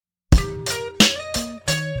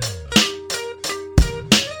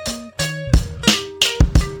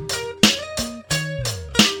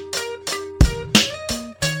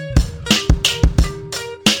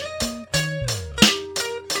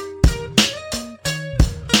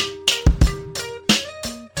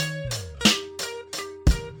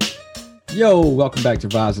Yo, welcome back to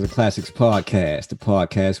Rise of the Classics podcast, the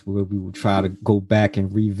podcast where we will try to go back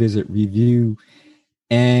and revisit, review,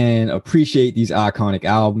 and appreciate these iconic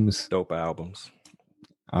albums. Dope albums.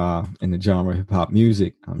 In the genre of hip hop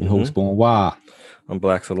music. I'm your host, Born Y. I'm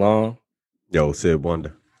Black Salon. Yo, Sid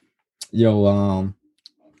Wonder. Yo,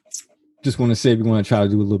 just want to say we're going to try to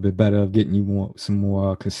do a little bit better of getting you some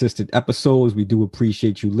more consistent episodes. We do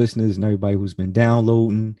appreciate you listeners and everybody who's been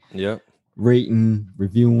downloading, rating,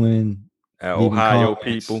 reviewing. Our Ohio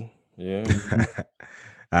people, our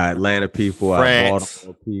Atlanta people, France. Our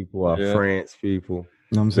Baltimore people, our France people.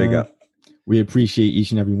 You know what I'm saying? Big up. We appreciate each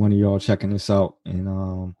and every one of y'all checking us out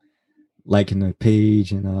and liking the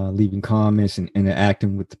page and leaving comments and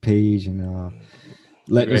interacting with the page and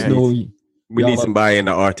letting us know. We need somebody in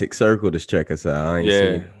the Arctic Circle to check us out. I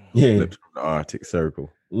ain't seen clips from the Arctic Circle.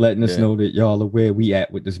 Letting us know that y'all are where we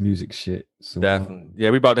at with this music shit. So definitely.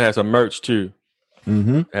 We about to have some merch too.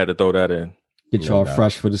 Had to throw that in. Get y'all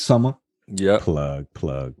fresh for the summer. Yep. Plug.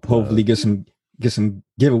 Hopefully get some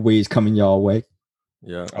giveaways coming y'all way.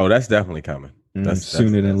 Yeah. Oh, that's definitely coming. That's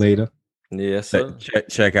sooner than later. Yes, sir.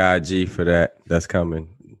 Check IG for that. That's coming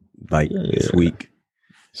this week.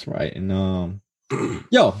 That's right. And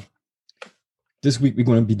yo, this week we're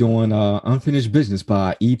going to be doing Unfinished Business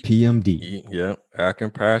by EPMD. Yeah.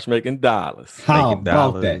 Akron Parish making dollars. How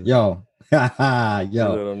about that, yo? You know what I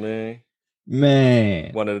mean?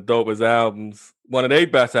 Man, one of the dopest albums, one of their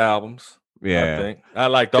best albums. Yeah, I think I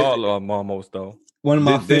liked all of them almost though. One of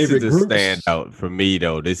my favorite groups. Standout for me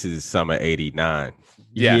though. This is summer '89.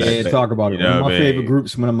 Yeah, talk about it. One of my favorite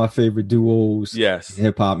groups, one of my favorite duos. Yes,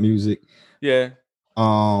 hip hop music. Yeah.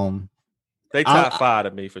 They top five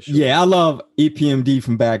to me for sure. Yeah, I love EPMD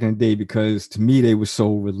from back in the day because to me they were so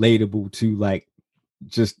relatable to like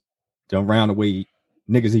just around the way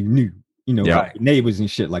niggas even knew, like neighbors and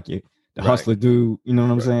shit like you. The hustler dude, you know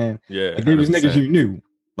what I'm saying? Yeah. Like they was niggas you knew.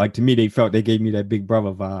 Like to me, they felt they gave me that big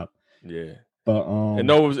brother vibe. Yeah. But and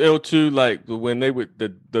no, it was ill too. Like when they would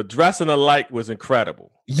the dressing alike was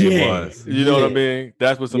incredible. Yeah. It was. You know what I mean?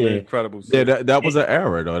 That's what some incredible stuff. Yeah, that was an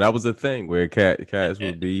era though. That was a thing where cats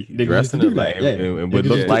would be dressing alike and would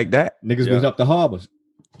look like that. Niggas was up the harbors.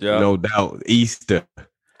 Yeah. No doubt. Easter.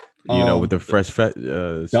 With the fresh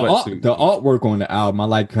sweatsuit. The artwork on the album, I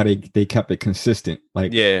like how they kept it consistent.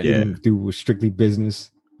 Like through Strictly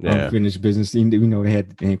Business, Unfinished Business. They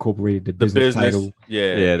incorporated the business title.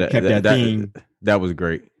 Kept that theme. That was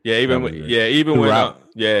great. Yeah, even when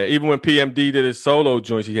PMD did his solo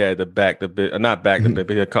joints, he had not back the bit, but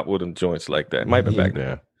he had a couple of them joints like that. Might have been back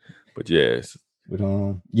there, but yes. But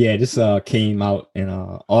this came out in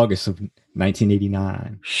August of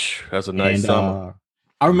 1989. That's a nice summer.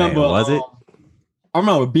 I remember. Man, was it? I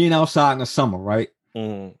remember being outside in the summer, right?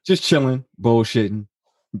 Just chilling, bullshitting,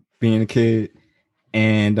 being a kid,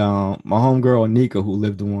 and my homegirl Anika, who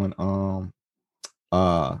lived on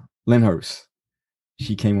Lyndhurst,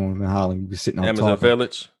 she came on in Holland. We were sitting on Amazon talking.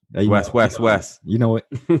 Village, West. You know it,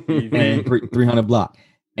 and 300 block.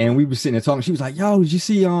 And we were sitting there talking. She was like, "Yo, did you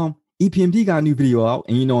see EPMD got a new video out?"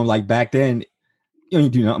 And like back then. You don't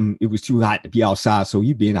do nothing. It was too hot to be outside, so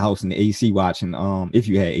you'd be in the house in the AC watching. If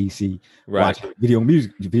you had AC, watching video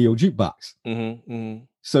jukebox.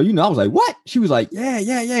 So I was like, "What?" She was like,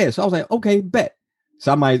 "Yeah." So I was like, "Okay, bet."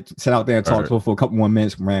 So I might sit out there and talk to her for a couple more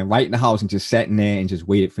minutes. Ran right in the house and just sat in there and just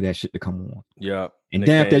waited for that shit to come on. Yeah. And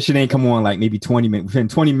then if that shit ain't come on, like maybe 20 minutes. Within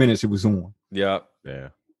 20 minutes, it was on. Yeah.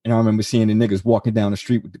 And I remember seeing the niggas walking down the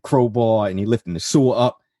street with the crowbar and they lifting the sewer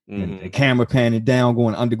up. And the camera panning down,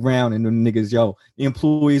 going underground, and them niggas, the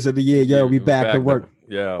employees of the year, we back to work.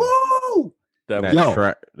 Woo!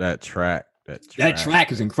 That track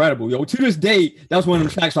is incredible, yo. To this day, that's one of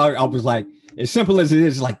the tracks I was like, as simple as it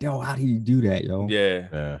is, like, yo, how do you do that, yo?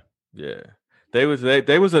 Yeah. They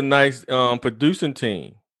was a nice producing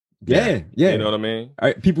team. Yeah. You know what I mean?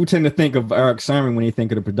 People tend to think of Eric Sermon when they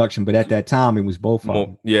think of the production, but at that time, it was both of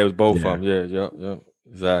them. Yeah, it was both of them. Yeah,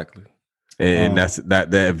 exactly. And that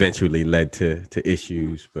eventually led to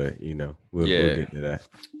issues, but we'll get to that.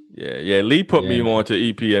 Yeah. Lee put me on to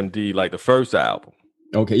EPMD like the first album.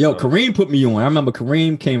 Okay, Kareem put me on. I remember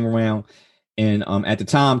Kareem came around, and at the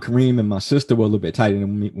time, Kareem and my sister were a little bit tighter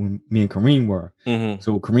than when me and Kareem were.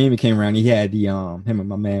 So Kareem came around. He had the him and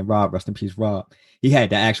my man Rob, rest in peace, Rob. He had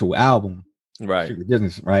the actual album, right?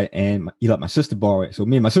 Business, right? And he let my sister borrow it. So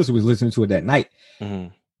me and my sister was listening to it that night,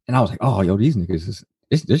 and I was like, "Oh, yo, these niggas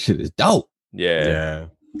this shit is dope." Yeah.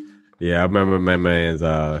 I remember my man's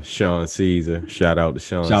Sean Caesar. Shout out to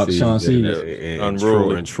Sean Caesar. And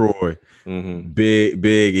Troy. Big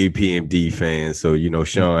EPMD fan. So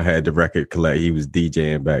Sean had the record collect. He was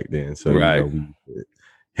DJing back then. So we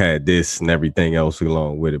had this and everything else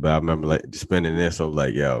along with it. But I remember like spending this. I was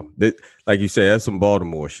like, yo, this, like you said, that's some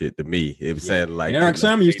Baltimore shit to me. It was saying like Eric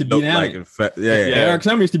Sermon used to be down. Eric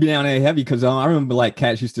Sermon used to be down there heavy because I remember like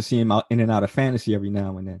cats used to see him out in and out of Fantasy every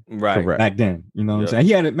now and then. Right. Back then, you know what I'm saying?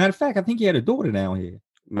 He had a matter of fact, I think he had a daughter down here.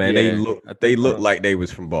 Man, they look like they was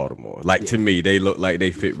from Baltimore. Like to me, they look like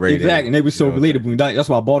they fit right exactly, in, and they was so relatable. That's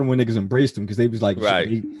why Baltimore niggas embraced them because they was like,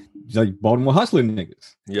 like Baltimore hustling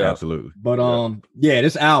niggas. Yeah, absolutely. But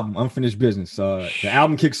this album, Unfinished Business. The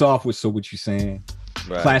album kicks off with "So What You Saying,"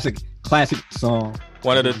 classic song.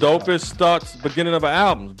 One of the dopest beginning of an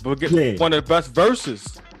album. One of the best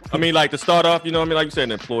verses. I mean, like to start off, you know what I mean? Like you said,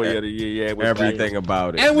 an employee of the year. Yeah, everything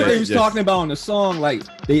about it. And what they was talking about in the song, like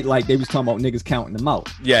they was talking about niggas counting them out.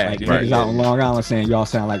 Yeah. Like niggas out in Long Island saying, y'all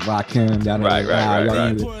sound like Rakim.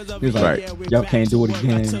 Right. He was like, y'all can't do it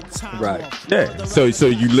again. Right. Yeah. So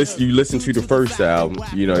you listen to the first album,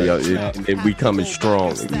 you know, and we coming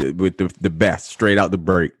strong with the best, straight out the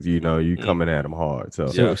break. You know, you coming at them hard. So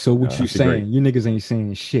what you saying? Great. You niggas ain't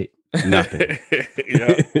saying shit. Nothing.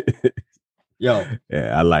 Yo,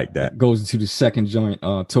 yeah, I like that. Goes into the second joint,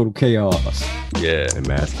 Total Chaos. Yeah, and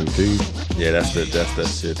Master P. Yeah, that's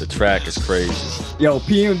that shit. The track is crazy. Yo,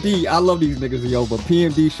 PMD, I love these niggas, yo, but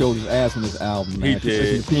PMD showed his ass on this album, man. He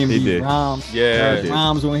did. PMD rhymes. Yeah,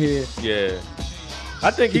 rhymes on here. Yeah.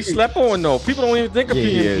 I think he slept on though. People don't even think of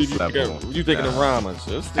PMD. You think of the rhymes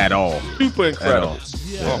at all? Super incredible.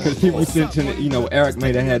 Because people think, Eric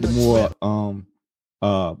might have had the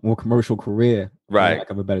more commercial career, right? Lack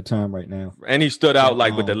of a better term right now. And he stood out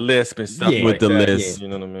like with the lisp and stuff. With the lisp, you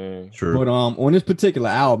know what I mean? True. But on this particular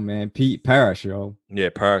album, man, Pete Parrish, yo. Yeah,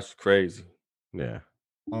 Parrish is crazy. Yeah.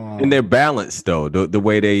 And they're balanced though. The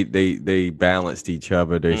way they balanced each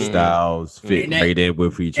other, their styles fit right in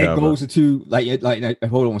with each other. It goes into like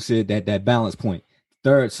hold on, Sid, that balance point.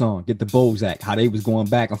 Third song, Get the Bozak, how they was going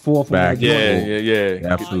back and forth. Yeah.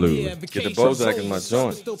 Absolutely. Get the Bozak in my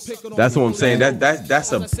joint. That's what I'm saying.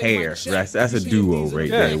 That's a pair. That's a duo right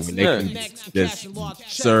there. When they can just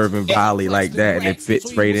serve and volley like that and it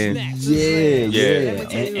fits right in. Yeah.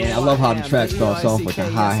 And I love how the track starts off with the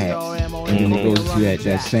hi-hat. And then it goes to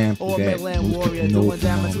that sample that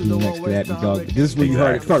next to that because this is where you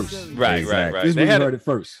heard it first. Right. This is where you heard it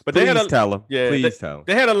first. But please tell them. Please tell them.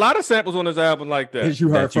 They had a lot of samples on this album like that. You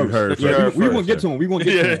heard first. We won't get to them.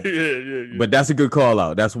 Yeah. But that's a good call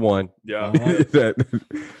out. That's one. Yeah. Get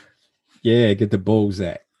the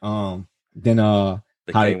Bozak.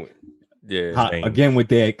 Again with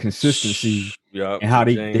that consistency and how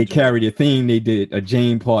they carried the theme. They did a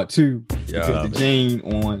Jane Part 2. The Jane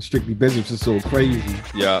on Strictly Business is so crazy.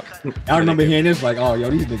 Yeah. I remember hearing this like, oh, yo,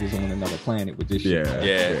 these niggas on another planet with this shit.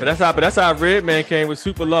 Yeah. But that's how Redman came with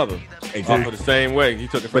Super Lover. Exactly. For the same way. He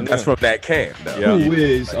took it from that's from that camp, though. Who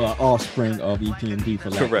is offspring of EPMD for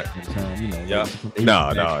lack correct. of term,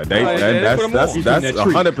 No. That's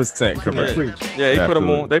 100% correct. Yeah, he put them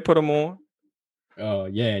on. They put them on.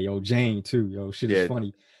 Yo, Jane too. Yo, shit is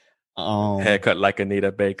funny. Haircut like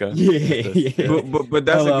Anita Baker. Yeah. But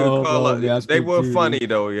that's a good call out. They were funny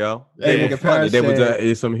though, yo. They were funny. There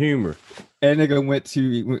was some humor. That nigga went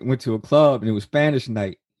to a club and it was Spanish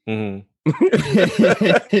night. Mm-hmm.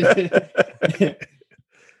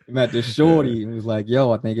 Met this shorty and was like,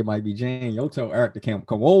 yo, I think it might be Jane. Yo, tell Eric to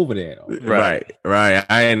come over there. Right. I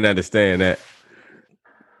didn't understand that.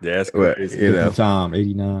 Yeah, that's crazy. Time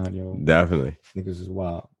 89, yo. Definitely. Niggas is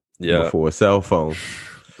wild. Yeah. Before a cell phone.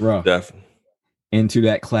 Bro. Definitely. Into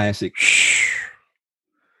that classic.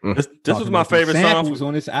 This was my favorite song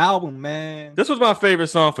on this album, man. This was my favorite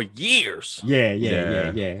song for years. Yeah.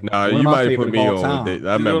 No, you might have put me on.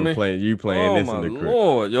 I remember playing this in the crib.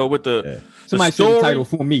 Lord, yo, with the somebody said the title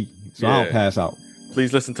for me, so I don't pass out.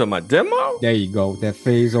 Please listen to my demo. There you go. That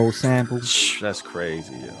Phaso sample. That's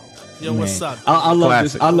crazy, yo. Yo, what's up? I love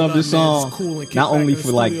classic. This. I love this song not only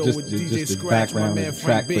for like just the background of the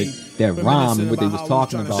track, but that rhyme and what they was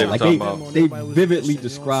talking about. Like they vividly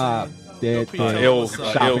describe their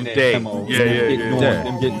shopping at demo.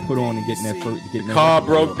 Them getting put on and getting that car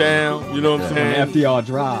broke down. You know what I'm saying? FDR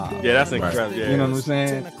Drive. Yeah, that's incredible. Yeah. You know what I'm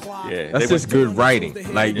saying? Yeah, that's just good writing.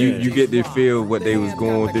 Like you get to feel what they was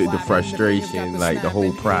going through, the frustration, like the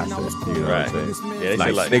whole process. You know what I'm saying? Yeah,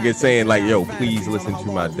 like niggas saying like, "Yo, please listen to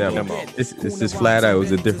my demo." It's just flat out. It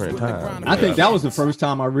was a different time. I think that was the first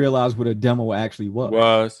time I realized what a demo actually was.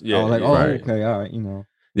 I was like, okay, all right, you know.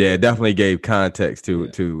 Yeah, it definitely gave context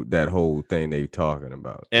to that whole thing they talking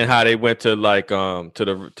about, and how they went to like to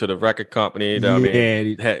the record company. Had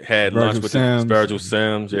lunch with Virgil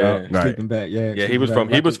Sims. Sleeping Back. He was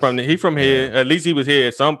from here. At least he was here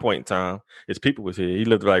at some point in time. His people was here. He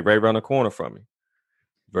lived like right around the corner from me.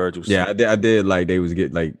 Virgil. Yeah, I did. Like they was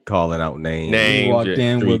calling out names. We walked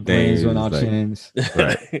in with brains on our chins.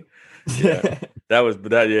 Right. Yeah, that's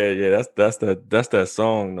that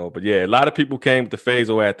song though. But yeah, a lot of people came to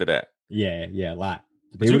Phaso after that. Yeah, a lot.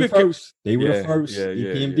 They were the first.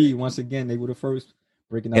 EPMD once again. They were the first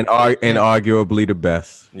breaking out and arguably the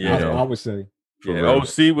best. Yeah, I would say.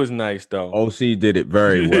 OC was nice though. OC did it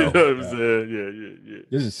very well. Yeah.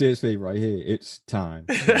 This is Sid's favorite right here. It's time.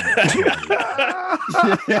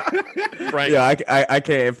 Frank. Yeah, I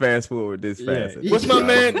can't fast forward this fast. What's my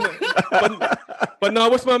man? But no,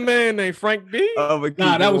 what's my man named Frank B? Nah,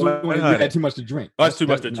 that was when you had too much to drink. Oh, that's too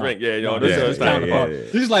much to drink. Yeah, yo, this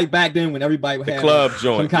is like back then when everybody had the club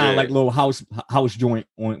joint, some kind of like little house joint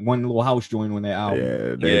on one little house joint on that album.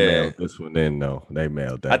 Yeah, they mailed this one in though. They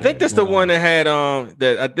mailed that. I think that's the one that had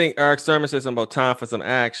that I think Eric Sermon said something about time for some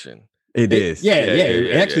action. It is.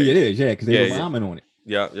 Actually, it is. Yeah, because they were rhyming on it.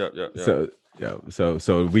 Yeah.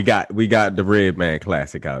 So we got the Redman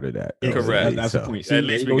classic out of that. Correct. That's the point. See, at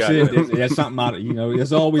least we got there's something out of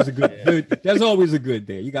There's always a good. There's always a good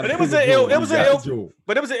day. You got. But it was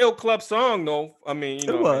an ill club song though. I mean,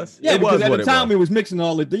 it was. Yeah, because at the time it was mixing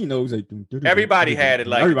all the. It was like everybody had it.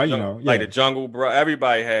 Like everybody, like the Jungle Bro.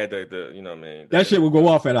 Everybody had the you know what I mean. That shit would go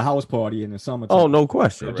off at a house party in the summertime. Oh, no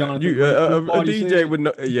question. A DJ would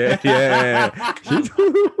know. Yeah.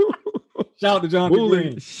 Shout out to Jonathan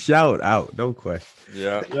Green. Shout out, no question.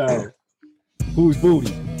 Yeah. Who's booty?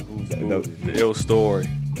 The ill story.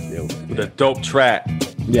 With a dope track.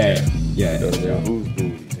 Yeah. Who's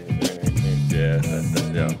booty? Yeah.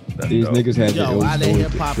 These niggas had the ill story.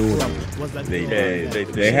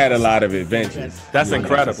 They had a lot of adventures. That's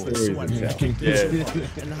incredible.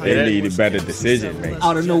 They needed better decision making.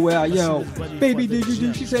 Out of nowhere, yo, baby, did you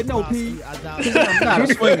do? She said, no, P. I'm not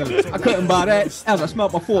a swinger. I couldn't buy that as I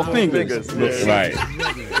smelled my 4 fingers. Right.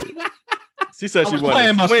 She said she wasn't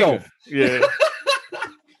playing myself. Yeah.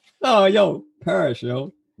 Oh, yo, Parrish,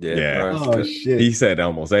 yo. Yeah. Oh, shit. He said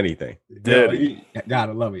almost anything.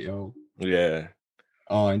 Gotta love it, yo. Yeah.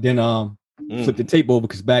 Oh, and then flip the tape over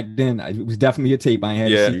because back then it was definitely a tape. I ain't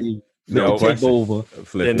had a CD. Flip the tape over.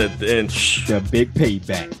 The big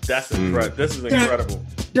payback. That's incredible. This is incredible.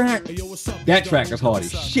 That track is hard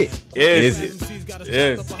as shit. Is it?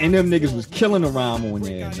 And them niggas was killing the rhyme on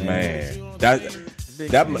there, man.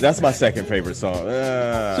 That's my second favorite song.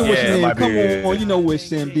 So what's your name? Come on, you know what's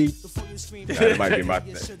MD. That might be my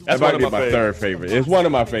third favorite. It's one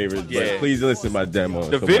of my favorites, but please listen to my demo.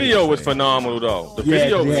 The video was phenomenal, though. The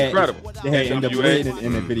video was incredible. They had NWA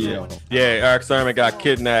in the video. Yeah, Eric Sermon got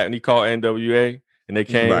kidnapped, and he called NWA, and they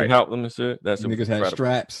came and helped him and shit. That's niggas had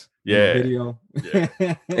straps. Yeah. Video.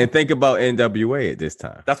 And think about NWA at this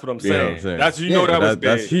time. That's what I'm saying. That's that was big.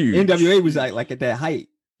 That's huge. NWA was like at that height.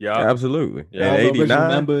 Yeah, absolutely. Yeah, 89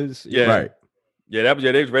 members. Yeah, right. Yeah,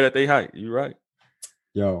 they was right at their height. You right.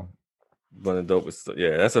 Yo, one of the dopest.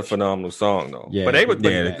 Yeah, that's a phenomenal song though. Yeah, but they would.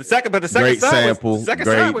 The second great side sample. Was, second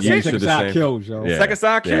side was second side kills, yo. Yeah. Second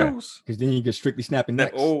side kills. Because then you get Strictly Snapping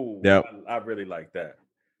Necks. I really like that.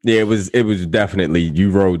 Yeah, it was definitely you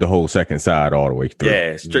rode the whole second side all the way through.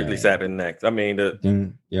 Yeah, Strictly Snapping Necks. I mean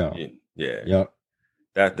the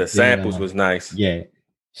that the samples was nice. Yeah.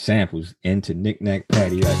 Samples into Knick Knack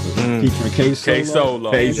Patty featuring K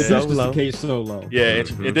Solo. K Solo. Yeah,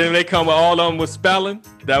 and then they come with all of them with spelling.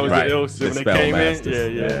 That was the ill shit when they came in.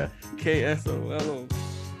 Yeah. KSOLO.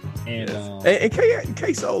 And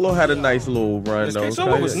K Solo had a nice little run though. K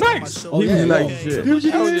Solo was nice. He was nice shit.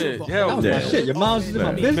 Hell yeah. Shit, your mom's in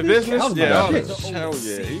my business. Hell yeah, he was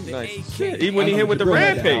nice shit. Even when he hit with the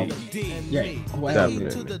Rampage. Yeah,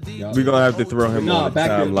 definitely. We're gonna have to throw him on the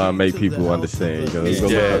timeline, make people understand. We're gonna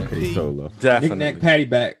look up K Solo. Definitely. Knick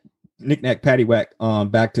Knack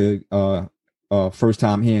Paddywhack. Back to first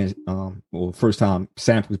time hearing first time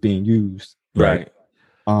samples being used. Right.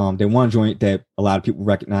 The one joint that a lot of people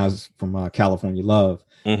recognize from California Love.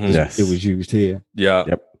 Yes, it was used here. Yeah.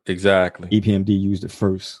 Yep. Exactly. EPMD used it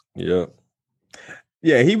first. Yeah.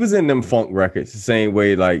 Yeah, he was in them funk records the same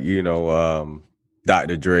way, like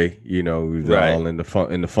Dr. Dre. He was all in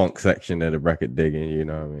the funk section of the record digging. You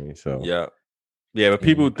know what I mean? So yeah. But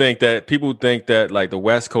people think that like the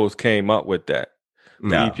West Coast came up with that.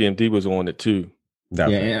 EPMD was on it too.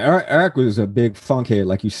 Definitely. Yeah, and Eric was a big funk head,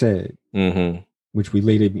 like you said. Mm-hmm. Which we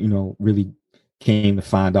later, really came to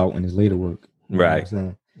find out in his later work. Right.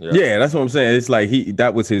 Yeah, that's what I'm saying. It's like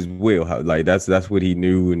that was his wheelhouse. Like that's what he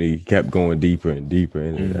knew, and he kept going deeper and deeper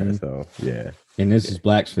into that. So yeah. And this is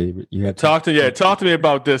Black's favorite. You have talk to me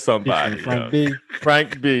about this, somebody.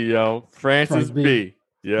 Frank B, yo. Francis B.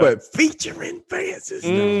 Yeah. But featuring Francis.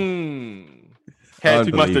 Had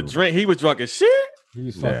too much to drink. He was drunk as shit. He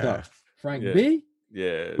was fucked up. Frank B?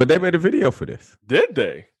 Yeah. But they made a video for this. Did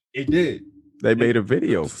they? It did. They made a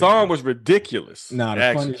video. The song was ridiculous. Nah,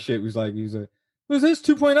 the funny shit was like, was this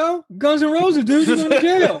 2.0? Guns N' Roses, dude, you going to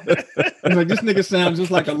jail. He's like, this nigga sounds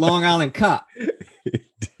just like a Long Island cop.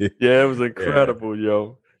 Yeah, it was incredible,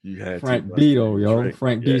 yo. You had Frank B, though, yo.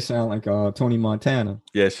 Frank B sound like Tony Montana.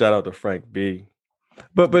 Yeah, shout out to Frank B.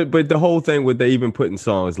 But the whole thing with they even putting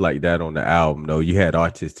songs like that on the album, though, you had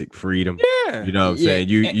artistic freedom. Yeah. You know what I'm saying?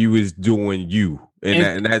 You was doing you.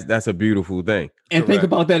 And that's a beautiful thing. And think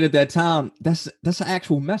about that at that time. That's an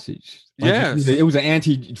actual message. Yes. It was an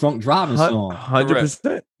anti-drunk driving song.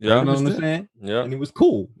 100%. Yeah. You know what I'm saying? Yeah. And it was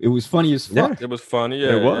cool. It was funny as fuck. Yeah. It was funny.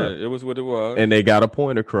 Yeah. It was. Yeah. It was what it was. And they got a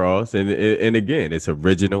point across. And again, it's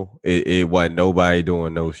original. It wasn't nobody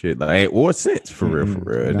doing no shit like or sense for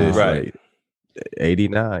real. It's right.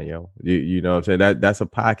 89, yo. You know what I'm saying? That's a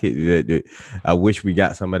pocket that I wish we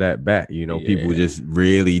got some of that back. You know, people just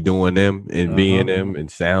really doing them and being them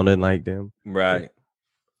and sounding like them. Right.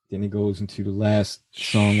 Then it goes into the last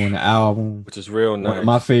song on the album, which is real nice. One of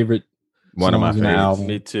my favorites.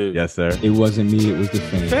 Me too. Yes, sir. It wasn't me. It was the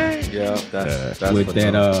fan. Yeah, that's with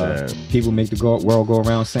that. People make the world go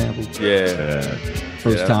around sample. Yeah.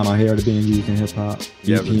 First time I heard it being used in hip hop.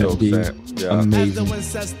 EPMD. Amazing.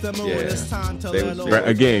 Yeah.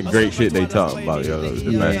 Again, great shit they talk about, yo.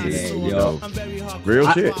 The message,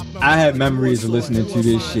 real shit. I have memories of listening to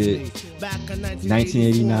this shit.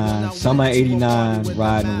 1989, summer 89,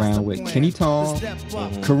 riding around with Kenny Tom,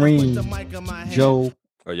 Kareem, Joe.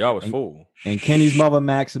 Oh, y'all was full. And Kenny's mother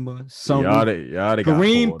Maxima.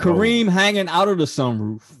 Kareem hanging out of the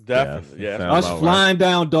sunroof. Definitely. Yeah. Us flying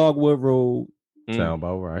down Dogwood Road. Sound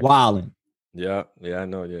about right. Wilding. Yeah. Yeah, I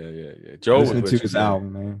know. Yeah. Joe listening to this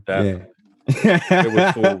album, man. Definitely. Yeah. It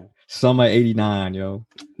was cool. Summer 89, yo.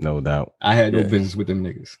 No doubt. I had no business with them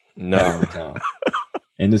niggas. No.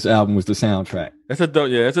 And this album was the soundtrack. It's a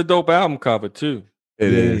dope album cover too.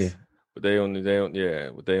 It is. But they on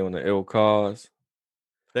the ill cars.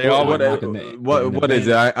 They all what is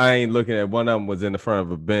it? I ain't looking at one of them was in the front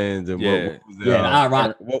of a Benz and what was it?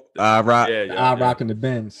 I rock yeah. in the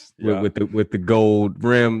Benz with the gold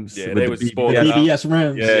rims. Yeah, with they the was sporting BBS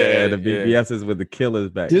rims. Yeah, the BBSs with the killers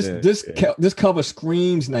back then. This cover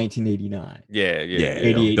screams 1989. Yeah.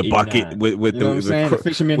 The bucket with the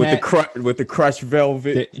fisherman hat with the crushed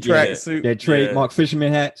velvet tracksuit. That trademark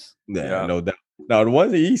fisherman hats. Yeah, no doubt. Now the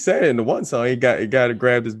one that he said in the one song, he got to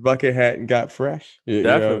grab his bucket hat and got fresh.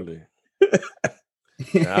 Definitely.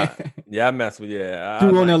 I mess with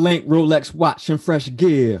Threw on a link Rolex watch and fresh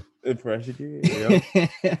gear. Fresh gear.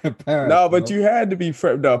 Paris, no, but you had to be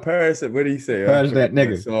fresh. No, Paris. What did he say? Paris, that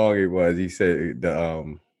nigga. What song it was? He said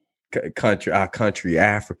the our country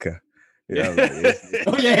Africa. You know, this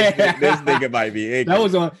nigga might be ignorant. That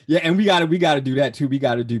was on. Yeah, and we gotta do that too. We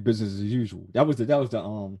gotta do business as usual. That was the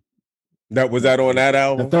was that on that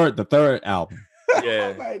album? The third album.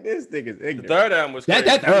 Yeah. Like, this nigga's ignorant. The third album was crazy.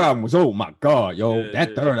 That third album was, oh my God, yo.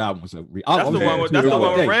 That third album was that's the one with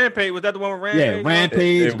Rampage. Was that the one with Rampage? Yeah,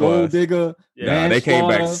 Rampage, Gold Digger. Yeah, they came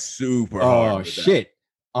back super hard. Oh shit.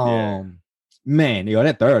 Man, yo,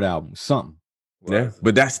 that third album was something. Yeah,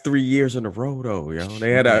 but that's 3 years in a row though, yo.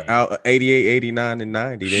 They had out 88, 89, and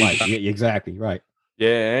 90. Right, yeah, exactly, right.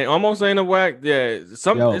 Yeah, almost ain't a whack. Yeah,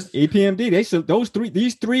 EPMD.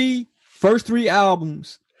 These first three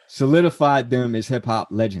albums solidified them as hip hop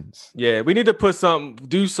legends. Yeah, we need to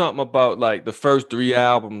do something about like the first three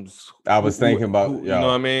albums. I was thinking about, you know what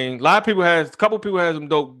I mean? A couple people had some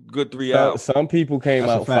dope, good three albums. Some people came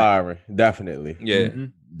out firing, definitely. Yeah,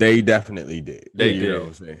 they definitely did. They did. You know what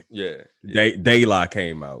I'm saying? Yeah, De La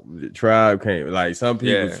came out. The Tribe came. Like some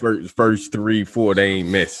people's first 3, 4, they ain't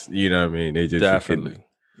missed. You know what I mean? They just definitely.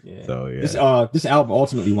 Yeah. So this album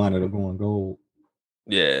ultimately wound up going gold.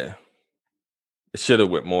 Yeah. It should have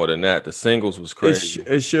went more than that. The singles was crazy.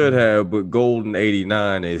 It should have, but Golden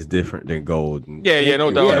 89 is different than Golden. Yeah,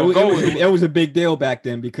 no doubt. It was a big deal back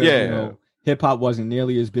then because hip hop wasn't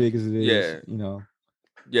nearly as big as it is.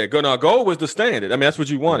 Yeah, gold was the standard. I mean, that's what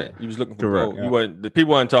you wanted. You was looking for gold. Yeah. The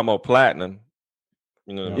people weren't talking about platinum.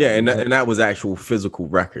 You know. Yeah, and that was actual physical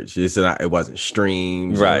records. It wasn't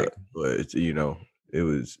streams, right? But it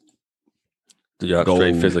was gold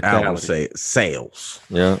physicality sales.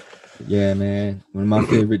 Yeah. Yeah, man. One of my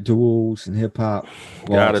favorite duels in hip hop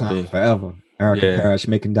forever. Erica Parrish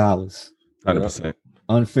making dollars. 100%.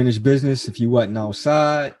 Unfinished business. If you wasn't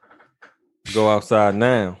outside, go outside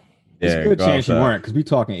now. There's a good chance you weren't because we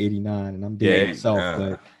talking 89 and I'm dead myself.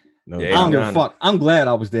 But I don't give a fuck. I'm glad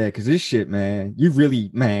I was there because this shit, man. You really,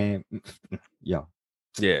 man. Yeah.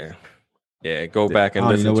 Go back and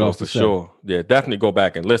listen to it for sure. Yeah, definitely go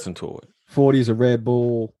back and listen to it. 40's a Red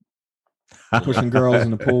Bull. pushing girls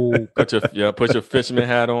in the pool. Put your fisherman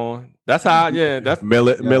hat on. That's how. That's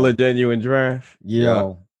Miller Genuine Draft.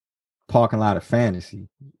 Yo, parking lot of fantasy.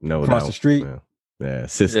 No, across the street. Yeah,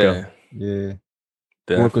 Cisco. Yeah.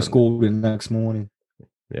 Definitely. Work of school the next morning.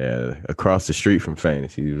 Yeah, across the street from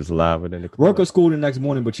fantasy. He was live than the club. Work of school the next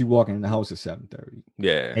morning, but you walking in the house at 7:30.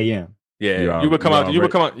 Yeah. a.m. Yeah, you would come out. You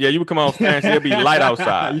would come out fancy. It'd be light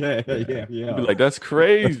outside. Yeah. You'd be like, that's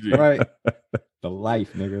crazy, right? The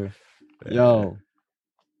life, nigga. Yo,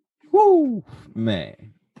 woo,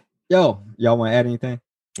 man. Yo, y'all want to add anything?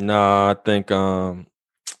 Nah, I think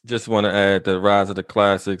just want to add the Rise of the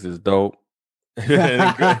Classics is dope.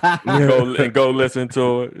 and go listen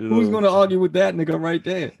to it. Who's gonna argue with that nigga right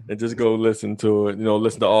there? And just go listen to it.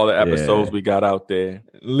 Listen to all the episodes we got out there.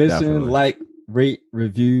 Listen, definitely. Rate,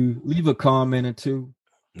 review, leave a comment or two.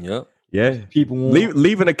 Yep. Yeah. People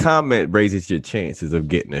leaving a comment raises your chances of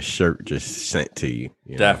getting a shirt just sent to you.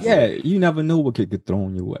 Definitely. Yeah, you never know what could get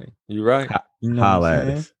thrown your way. You're right. You know Holla at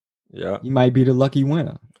us. Yeah. You might be the lucky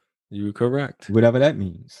winner. You're correct. Whatever that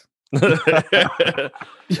means.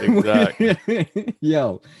 Exactly.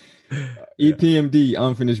 Yo, EPMD,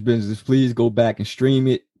 Unfinished Business. Please go back and stream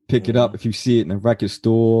it. Pick it up if you see it in a record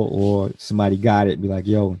store or somebody got it. Be like,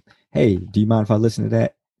 yo, hey, do you mind if I listen to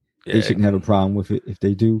that? Yeah, they shouldn't have a problem with it. If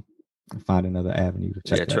they do, find another avenue to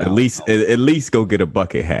check that out. At least go get a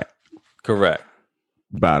bucket hat. Correct.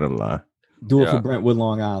 Bottom line. Do it for Brentwood,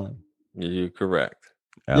 Long Island. You're correct.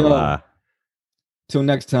 Till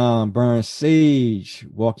next time, burn sage,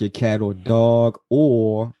 walk your cat or dog,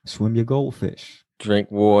 or swim your goldfish. Drink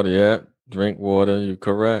water, Drink water, you're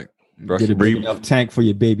correct. Get a big enough tank for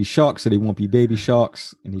your baby sharks so they won't be baby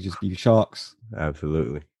sharks and they just be sharks.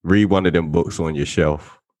 Absolutely. Read one of them books on your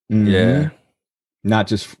shelf. Mm-hmm. Yeah. Not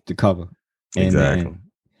just the cover. Exactly.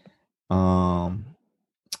 And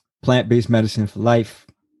plant-based medicine for life.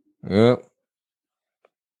 Yep.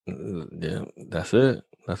 Yeah, that's it.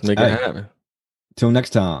 Let's make it happen. Till next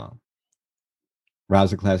time.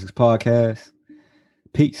 Rise of Classics Podcast.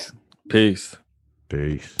 Peace. Peace.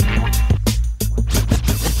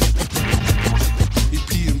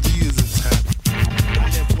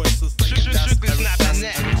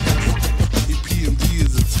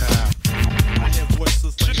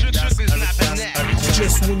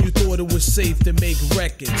 Just when you thought it was safe to make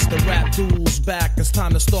records, the rap duel's back, it's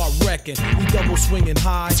time to start wrecking. We double swinging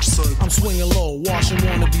high, I'm swinging low, washing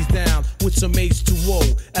wannabes down with some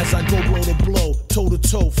H2O. As I go blow to blow, toe to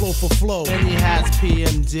toe, flow for flow. And he has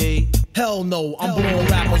PMD. Hell no, I'm blowing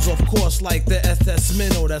rappers off course like the SS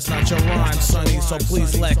Minnow. That's not your rhyme, sonny, so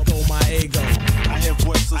please let go my ego. I hear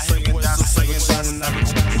voices singing,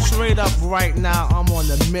 straight up right now, I'm on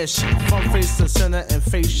the mission. From face to center and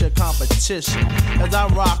face your competition. As I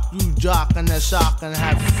rock, you jock and that shock and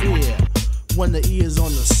have fear. When the ear's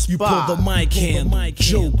on the spot. You pull the mic hand,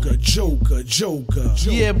 Joker.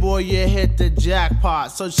 Yeah, boy, you hit the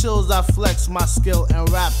jackpot. So chill as I flex my skill and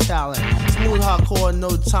rap talent. Smooth hardcore, no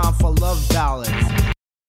time for love ballads.